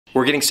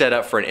We're getting set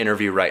up for an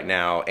interview right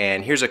now,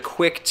 and here's a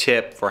quick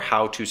tip for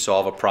how to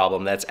solve a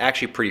problem that's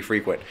actually pretty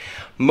frequent.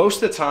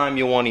 Most of the time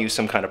you'll want to use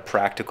some kind of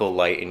practical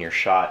light in your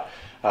shot.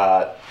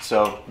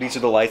 So these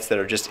are the lights that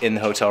are just in the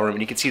hotel room,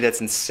 and you can see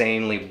that's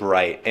insanely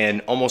bright,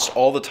 and almost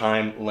all the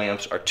time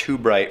lamps are too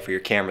bright for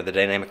your camera. The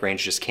dynamic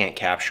range just can't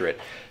capture it.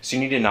 So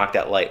you need to knock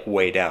that light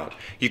way down.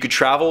 You could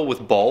travel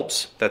with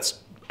bulbs. That's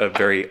a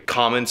very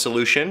common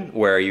solution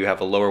where you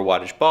have a lower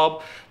wattage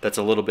bulb that's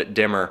a little bit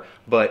dimmer,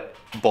 but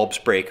bulbs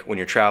break when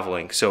you're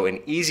traveling. So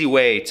an easy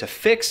way to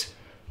fix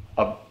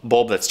a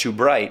bulb that's too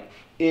bright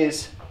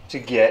is to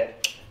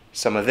get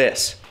some of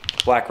this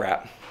black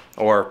wrap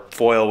or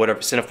foil, whatever,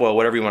 cinefoil,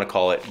 whatever you want to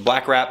call it,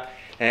 black wrap,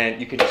 and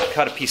you can just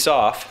cut a piece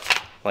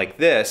off like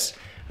this.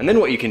 And then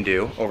what you can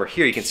do over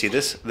here, you can see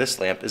this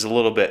lamp is a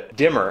little bit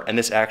dimmer, and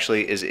this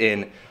actually is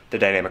in the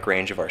dynamic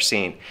range of our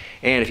scene.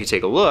 And if you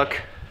take a look,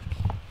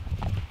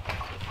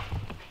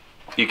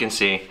 you can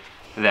see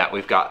that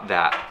we've got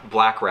that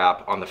black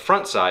wrap on the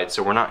front side,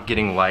 so we're not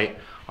getting light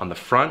on the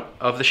front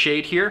of the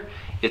shade here.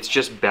 It's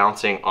just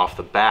bouncing off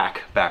the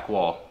back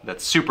wall.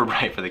 That's super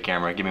bright for the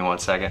camera. Give me 1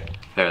 second.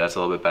 There, that's a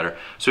little bit better.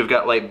 So we've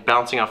got light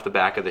bouncing off the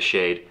back of the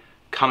shade,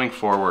 coming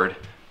forward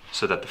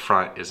so that the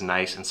front is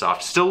nice and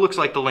soft. Still looks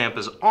like the lamp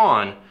is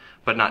on,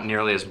 but not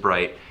nearly as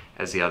bright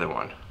as the other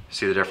one.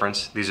 See the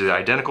difference? These are the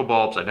identical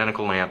bulbs,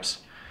 identical lamps,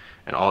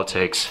 and all it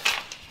takes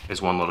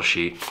is one little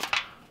sheet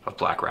of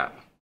black wrap.